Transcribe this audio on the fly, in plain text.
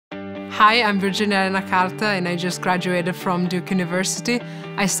Hi, I'm Virginia Elena Carta and I just graduated from Duke University.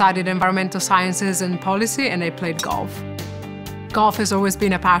 I studied environmental sciences and policy and I played golf. Golf has always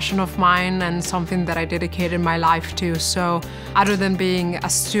been a passion of mine and something that I dedicated my life to. So other than being a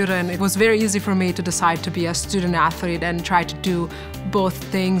student, it was very easy for me to decide to be a student athlete and try to do both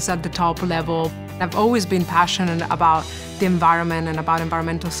things at the top level. I've always been passionate about the environment and about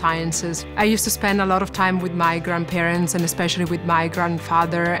environmental sciences. I used to spend a lot of time with my grandparents and especially with my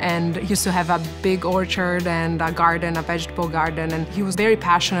grandfather, and he used to have a big orchard and a garden, a vegetable garden, and he was very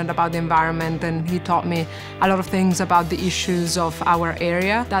passionate about the environment and he taught me a lot of things about the issues of our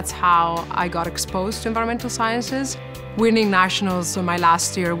area. That's how I got exposed to environmental sciences. Winning nationals, so my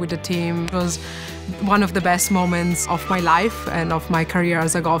last year with the team, was one of the best moments of my life and of my career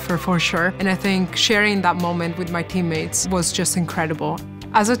as a golfer for sure. And I think sharing that moment with my teammates was just incredible.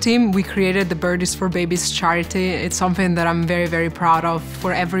 As a team, we created the Birdies for Babies charity. It's something that I'm very, very proud of.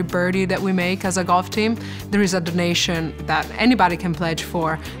 For every birdie that we make as a golf team, there is a donation that anybody can pledge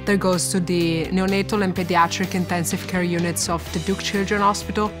for that goes to the neonatal and pediatric intensive care units of the Duke Children's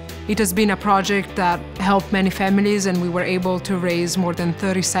Hospital. It has been a project that helped many families, and we were able to raise more than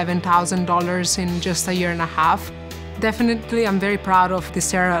 $37,000 in just a year and a half. Definitely, I'm very proud of the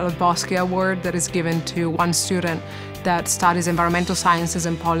Sarah L. Bosque Award that is given to one student that studies environmental sciences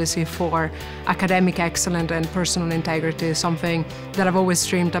and policy for academic excellence and personal integrity, something that I've always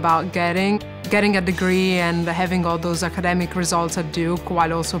dreamed about getting. Getting a degree and having all those academic results at Duke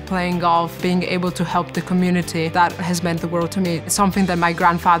while also playing golf, being able to help the community, that has meant the world to me. It's something that my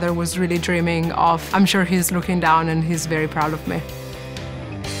grandfather was really dreaming of. I'm sure he's looking down and he's very proud of me.